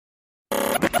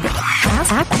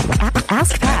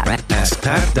Ask Pat.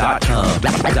 AskPat.com.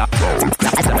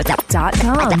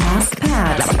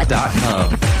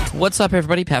 AskPat.com. What's up,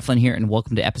 everybody? Pat Flynn here, and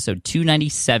welcome to episode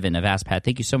 297 of Ask Pat.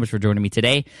 Thank you so much for joining me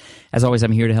today. As always,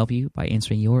 I'm here to help you by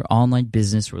answering your online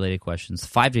business-related questions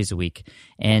 5 days a week.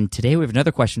 And today we have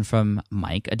another question from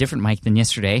Mike, a different Mike than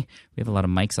yesterday. We have a lot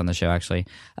of Mikes on the show, actually.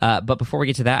 But before we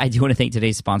get to that, I do want to thank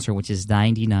today's sponsor, which is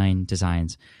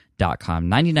 99designs.com.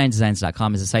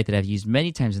 99designs.com is a site that I've used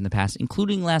many times in the past,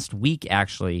 including last week,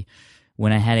 actually,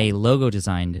 when I had a logo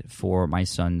designed for my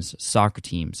son's soccer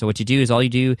team. So what you do is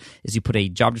you put a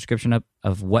job description up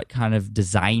of what kind of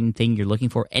design thing you're looking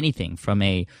for, anything from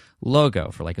a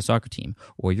logo for like a soccer team,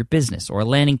 or your business, or a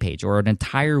landing page, or an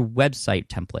entire website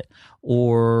template,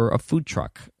 or a food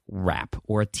truck wrap,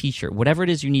 or a t-shirt, whatever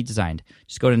it is you need designed.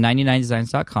 Just go to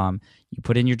 99designs.com, you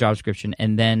put in your job description,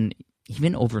 and then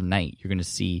even overnight, you're going to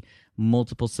see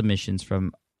multiple submissions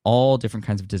from all different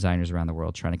kinds of designers around the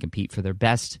world trying to compete for their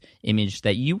best image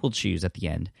that you will choose at the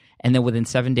end. And then within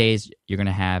 7 days, you're going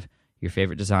to have your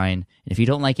favorite design. And if you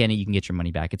don't like any, you can get your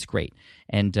money back. It's great.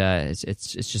 And it's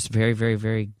just very, very,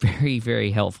 very, very,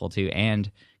 very helpful too, and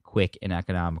quick and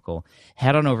economical.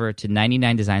 Head on over to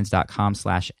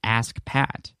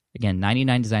 99designs.com/askpat. Again,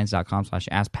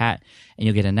 99designs.com/askpat, and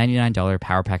you'll get a $99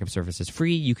 power pack of services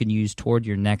free you can use toward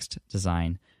your next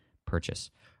design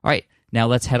purchase. All right, now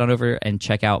let's head on over and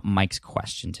check out Mike's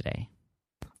question today.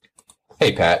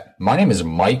 Hey, Pat. My name is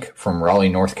Mike from Raleigh,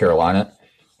 North Carolina,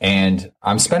 and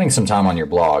I'm spending some time on your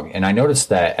blog, and I noticed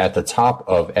that at the top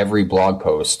of every blog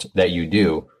post that you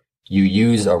do, you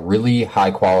use a really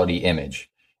high-quality image,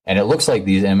 and it looks like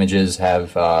these images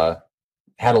have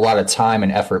had a lot of time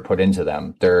and effort put into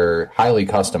them. They're highly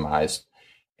customized,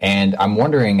 and I'm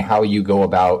wondering how you go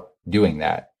about doing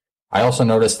that. I also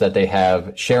noticed that they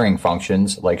have sharing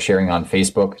functions like sharing on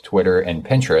Facebook, Twitter, and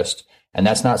Pinterest, and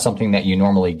that's not something that you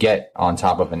normally get on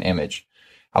top of an image.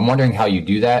 I'm wondering how you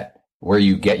do that, where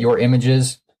you get your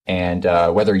images, and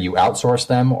whether you outsource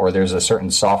them or there's a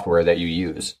certain software that you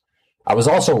use. I was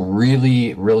also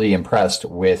really, really impressed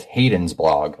with Hayden's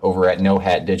blog over at No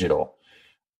Hat Digital.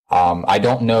 I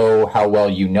don't know how well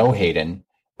you know Hayden,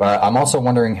 but I'm also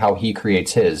wondering how he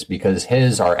creates his, because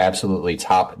his are absolutely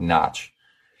top notch.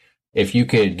 If you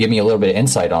could give me a little bit of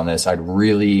insight on this, I'd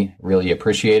really, really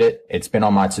appreciate it. It's been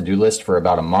on my to-do list for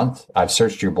about a month. I've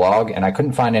searched your blog and I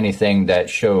couldn't find anything that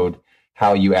showed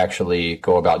how you actually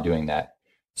go about doing that.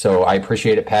 So I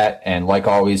appreciate it, Pat. And like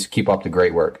always, keep up the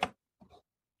great work.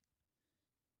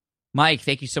 Mike,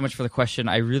 thank you so much for the question.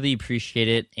 I really appreciate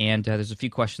it. And there's a few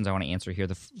questions I want to answer here.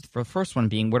 The first one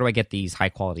being, where do I get these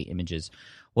high-quality images?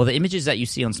 Well, the images that you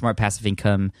see on Smart Passive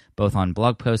Income, both on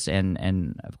blog posts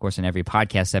and of course, in every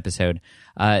podcast episode,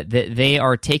 they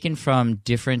are taken from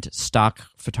different stock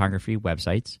photography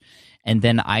websites. And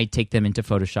then I take them into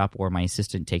Photoshop, or my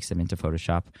assistant takes them into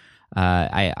Photoshop.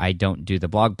 I don't do the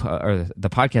or the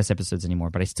podcast episodes anymore,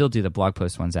 but I still do the blog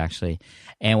post ones, actually.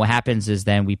 And what happens is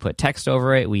then we put text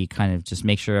over it. We kind of just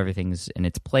make sure everything's in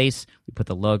its place. We put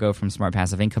the logo from Smart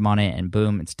Passive Income on it, and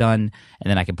boom, it's done. And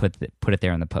then I can put it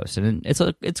there in the post. And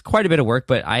it's quite a bit of work,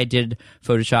 but I did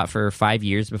Photoshop for 5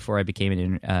 years before I became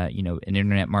an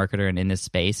internet marketer and in this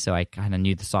space. So I kind of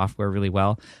knew the software really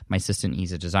well. My assistant,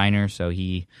 he's a designer, so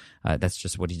that's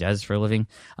just what he does for a living.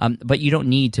 But you don't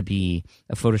need to be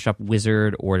a Photoshop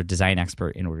wizard or a design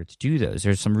expert in order to do those.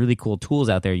 There's some really cool tools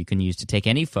out there you can use to take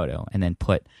any photo and then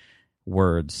put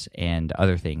words and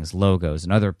other things, logos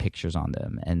and other pictures on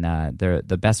them. And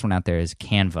the best one out there is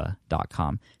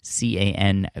canva.com,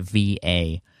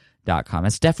 CANVA.com.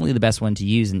 It's definitely the best one to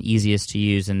use and easiest to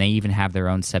use, and they even have their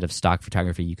own set of stock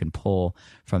photography you can pull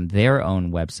from their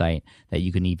own website that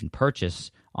you can even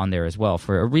purchase on there as well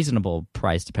for a reasonable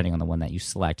price, depending on the one that you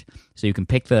select. So you can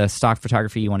pick the stock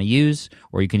photography you want to use,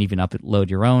 or you can even upload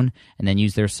your own and then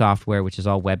use their software, which is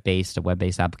all web-based, a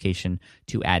web-based application,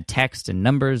 to add text and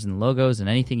numbers and logos and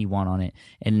anything you want on it,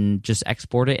 and just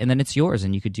export it, and then it's yours,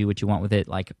 and you could do what you want with it,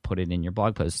 like put it in your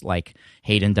blog post, like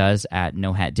Hayden does at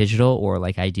No Hat Digital, or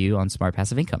like I do on Smart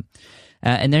Passive Income.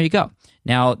 And there you go.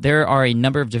 Now, there are a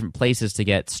number of different places to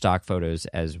get stock photos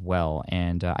as well.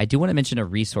 And I do want to mention a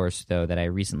resource, though, that I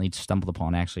recently stumbled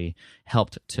upon, actually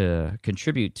helped to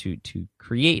contribute to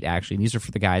create, actually. These are for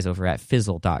the guys over at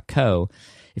fizzle.co.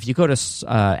 If you go to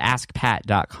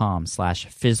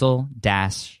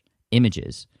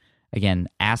askpat.com/fizzle-images, again,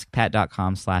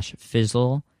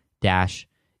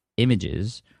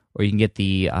 askpat.com/fizzle-images, or you can get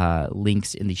the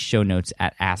links in the show notes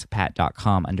at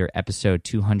askpat.com under episode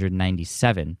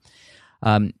 297.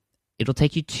 it'll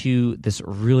take you to this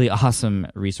really awesome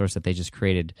resource that they just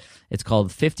created. It's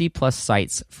called 50 plus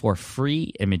sites for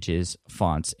free images,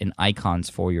 fonts, and icons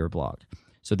for your blog.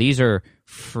 So these are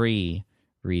free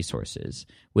resources,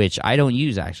 which I don't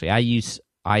use actually. I use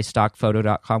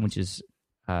iStockPhoto.com, which is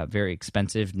very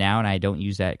expensive now, and I don't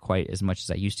use that quite as much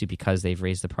as I used to because they've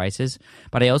raised the prices.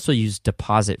 But I also use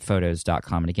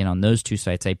DepositPhotos.com, and again, on those two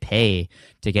sites, I pay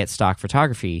to get stock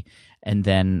photography, and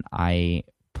then I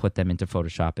put them into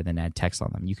Photoshop and then add text on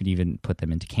them. You could even put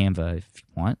them into Canva if you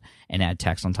want and add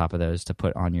text on top of those to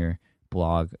put on your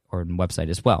blog or website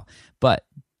as well. But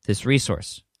this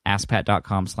resource,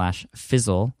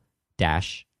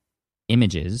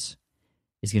 AskPat.com/fizzle-images,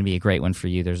 is going to be a great one for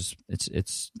you.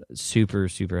 It's super,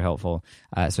 super helpful,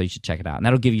 so you should check it out. And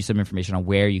that'll give you some information on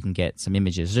where you can get some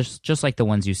images, just like the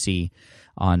ones you see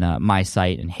on my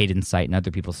site and Hayden's site and other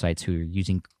people's sites who are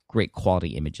using great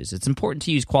quality images. It's important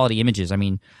to use quality images. I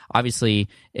mean, obviously,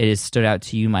 it has stood out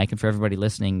to you, Mike, and for everybody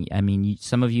listening. I mean,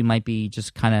 some of you might be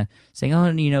just kind of saying,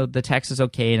 oh, the text is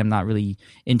okay, and I'm not really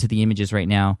into the images right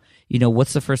now.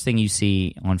 What's the first thing you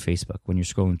see on Facebook when you're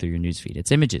scrolling through your newsfeed?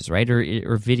 It's images, right? Or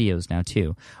videos now,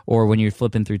 too. Or when you're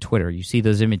flipping through Twitter, you see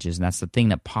those images, and that's the thing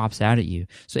that pops out at you.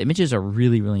 So images are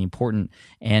really, really important.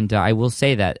 And I will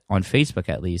say that on Facebook,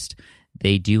 at least,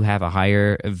 they do have a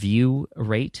higher view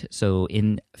rate. So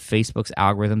in Facebook's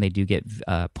algorithm, they do get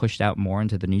pushed out more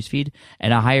into the newsfeed,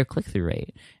 and a higher click-through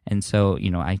rate. And so,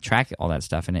 I track all that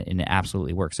stuff, and it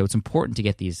absolutely works. So it's important to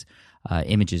get these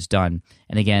images done.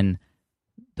 And again,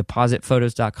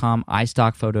 DepositPhotos.com,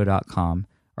 iStockPhoto.com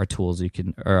are tools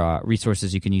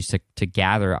resources you can use to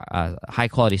gather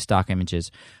high-quality stock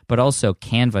images. But also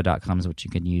Canva.com is what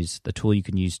you can use, the tool you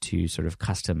can use to sort of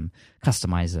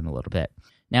customize them a little bit.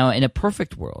 Now, in a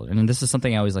perfect world, and this is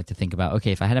something I always like to think about,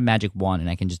 okay, if I had a magic wand and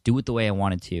I can just do it the way I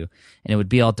wanted to, and it would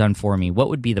be all done for me, what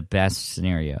would be the best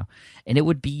scenario? And it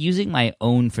would be using my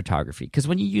own photography. Because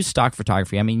when you use stock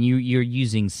photography, I mean, you're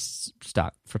using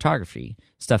stock photography,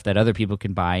 stuff that other people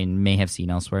can buy and may have seen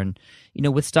elsewhere. And,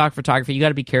 with stock photography, you got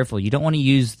to be careful. You don't want to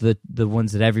use the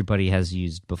ones that everybody has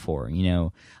used before.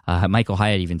 Michael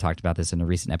Hyatt even talked about this in a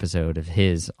recent episode of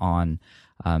his on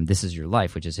This Is Your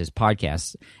Life, which is his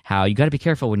podcast, how you got to be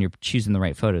careful when you're choosing the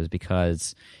right photos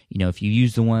because, if you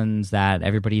use the ones that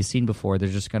everybody has seen before, they're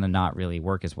just going to not really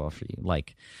work as well for you.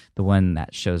 Like the one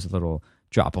that shows a little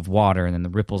drop of water and then the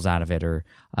ripples out of it, or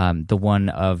the one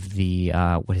of the,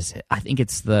 what is it? I think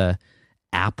it's the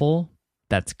apple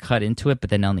that's cut into it, but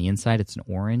then on the inside it's an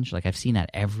orange. Like I've seen that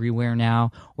everywhere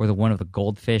now. Or the one of the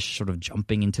goldfish sort of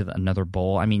jumping into another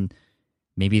bowl. I mean,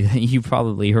 maybe you've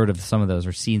probably heard of some of those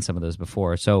or seen some of those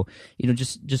before. So,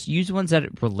 just use ones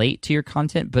that relate to your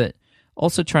content, but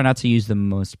also try not to use the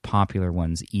most popular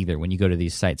ones either when you go to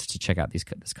these sites to check out this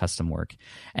custom work.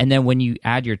 And then when you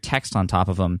add your text on top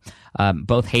of them,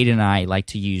 both Hayden and I like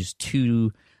to use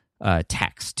two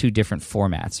different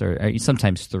formats, or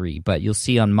sometimes three, but you'll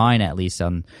see on mine, at least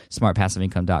on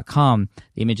smartpassiveincome.com,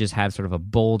 the images have sort of a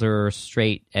bolder,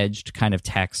 straight-edged kind of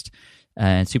text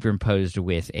and superimposed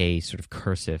with a sort of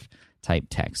cursive type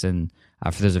text. And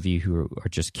for those of you who are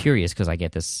just curious, because I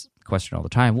get this question all the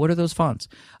time, what are those fonts?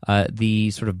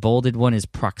 The sort of bolded one is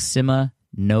Proxima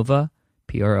Nova,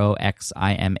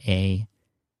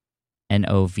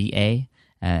 Proximanova,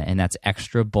 and that's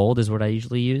extra bold is what I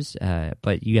usually use,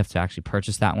 but you have to actually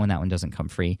purchase that one. That one doesn't come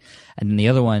free. And then the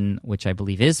other one, which I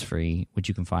believe is free, which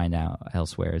you can find out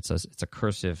elsewhere, it's a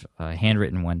cursive,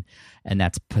 handwritten one, and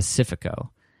that's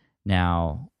Pacifico.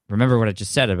 Now, remember what I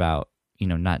just said about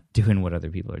not doing what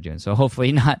other people are doing. So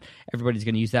hopefully not everybody's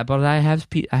going to use that, but I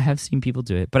have seen people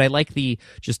do it. But I like the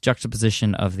just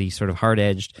juxtaposition of the sort of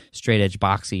hard-edged, straight-edged,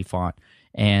 boxy font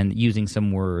and using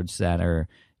some words that are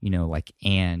like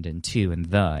and to and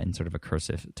the and sort of a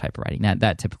cursive type of writing.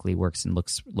 That typically works and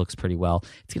looks pretty well.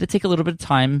 It's going to take a little bit of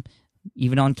time,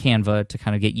 even on Canva, to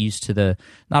kind of get used to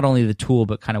not only the tool,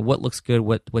 but kind of what looks good,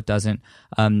 what doesn't.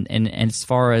 And as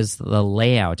far as the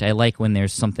layout, I like when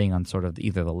there's something on sort of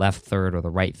either the left third or the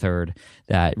right third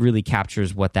that really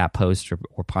captures what that post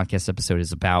or podcast episode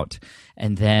is about.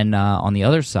 And then on the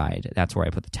other side, that's where I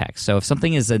put the text. So if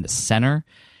something is in the center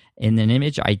in an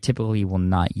image, I typically will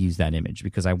not use that image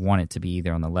because I want it to be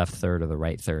either on the left third or the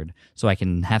right third, so I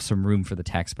can have some room for the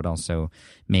text, but also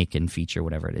make and feature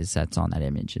whatever it is that's on that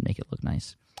image and make it look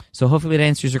nice. So hopefully that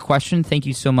answers your question. Thank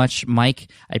you so much,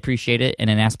 Mike. I appreciate it. And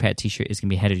an Ask Pat t-shirt is going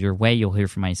to be headed your way. You'll hear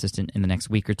from my assistant in the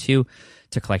next week or two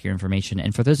to collect your information.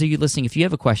 And for those of you listening, if you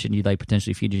have a question you'd like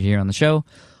potentially featured here on the show,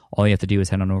 all you have to do is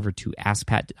head on over to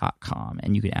AskPat.com,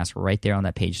 and you can ask right there on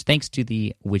that page, thanks to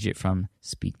the widget from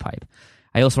SpeakPipe.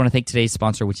 I also want to thank today's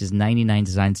sponsor, which is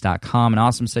 99designs.com, an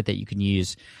awesome site that you can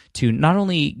use to not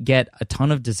only get a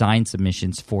ton of design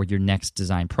submissions for your next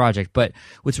design project, but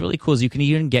what's really cool is you can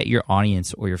even get your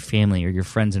audience or your family or your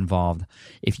friends involved.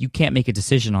 If you can't make a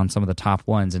decision on some of the top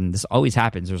ones, and this always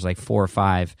happens, there's like 4 or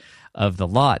 5 of the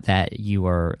lot that you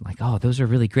are like, oh, those are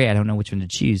really great, I don't know which one to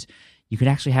choose. You can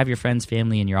actually have your friends,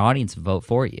 family, and your audience vote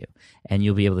for you, and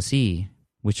you'll be able to see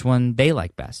which one they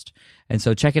like best. And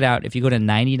so check it out. If you go to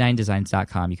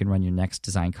 99designs.com, you can run your next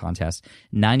design contest.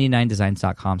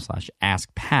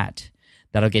 99designs.com/askpat.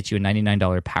 That'll get you a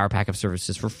 $99 power pack of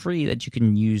services for free that you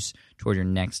can use toward your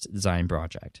next design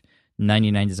project.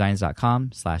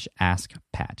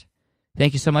 99designs.com/askpat.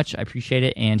 Thank you so much. I appreciate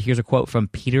it. And here's a quote from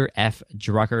Peter F.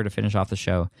 Drucker to finish off the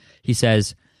show. He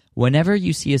says, "Whenever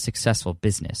you see a successful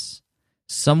business,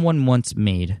 someone once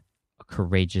made a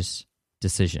courageous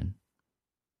decision."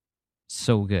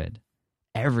 So good.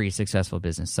 Every successful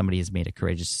business, somebody has made a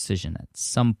courageous decision at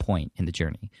some point in the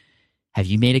journey. Have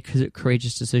you made a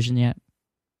courageous decision yet?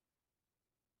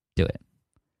 Do it.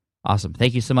 Awesome.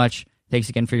 Thank you so much. Thanks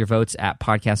again for your votes at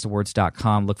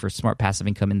podcastawards.com. Look for Smart Passive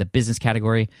Income in the business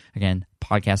category. Again,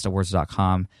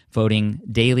 podcastawards.com. Voting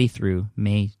daily through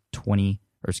March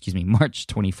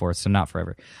 24th, so not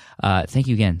forever. Thank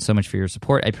you again so much for your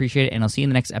support. I appreciate it, and I'll see you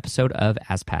in the next episode of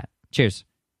Ask Pat. Cheers.